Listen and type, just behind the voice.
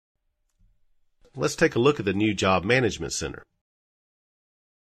let's take a look at the new Job Management Center.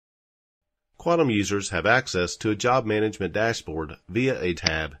 Quantum users have access to a job management dashboard via a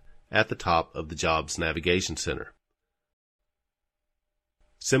tab at the top of the Jobs Navigation Center.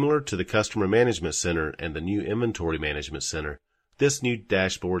 Similar to the Customer Management Center and the new Inventory Management Center, this new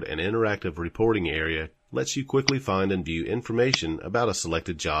dashboard and interactive reporting area lets you quickly find and view information about a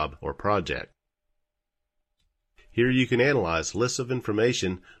selected job or project. Here you can analyze lists of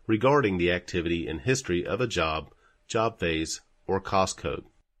information regarding the activity and history of a job, job phase, or cost code.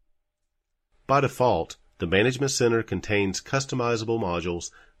 By default, the Management Center contains customizable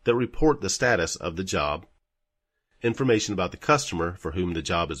modules that report the status of the job, information about the customer for whom the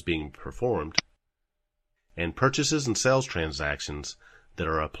job is being performed, and purchases and sales transactions that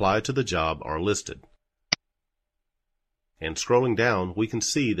are applied to the job are listed. And scrolling down, we can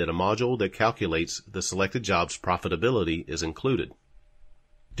see that a module that calculates the selected job's profitability is included.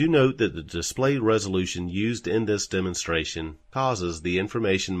 Do note that the display resolution used in this demonstration causes the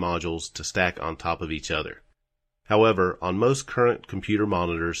information modules to stack on top of each other. However, on most current computer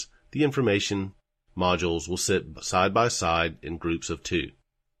monitors, the information modules will sit side by side in groups of 2.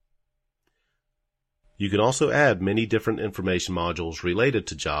 You can also add many different information modules related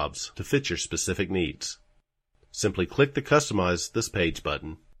to jobs to fit your specific needs. Simply click the Customize this page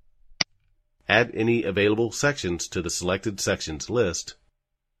button, add any available sections to the selected sections list,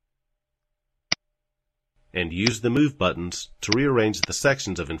 and use the Move buttons to rearrange the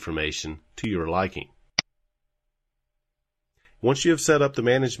sections of information to your liking. Once you have set up the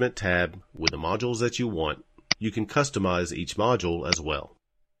Management tab with the modules that you want, you can customize each module as well.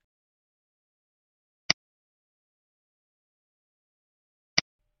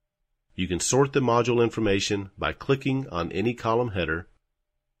 You can sort the module information by clicking on any column header,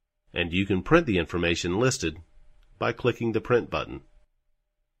 and you can print the information listed by clicking the Print button.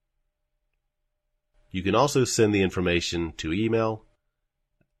 You can also send the information to email,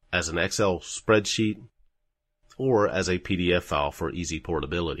 as an Excel spreadsheet, or as a PDF file for easy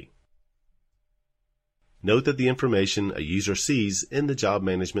portability. Note that the information a user sees in the Job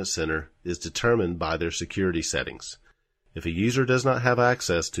Management Center is determined by their security settings. If a user does not have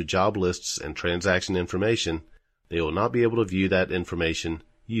access to job lists and transaction information, they will not be able to view that information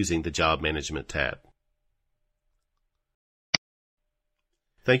using the Job Management tab.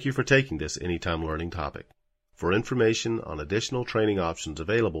 Thank you for taking this Anytime Learning topic. For information on additional training options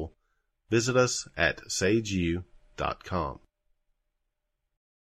available, visit us at sageu.com.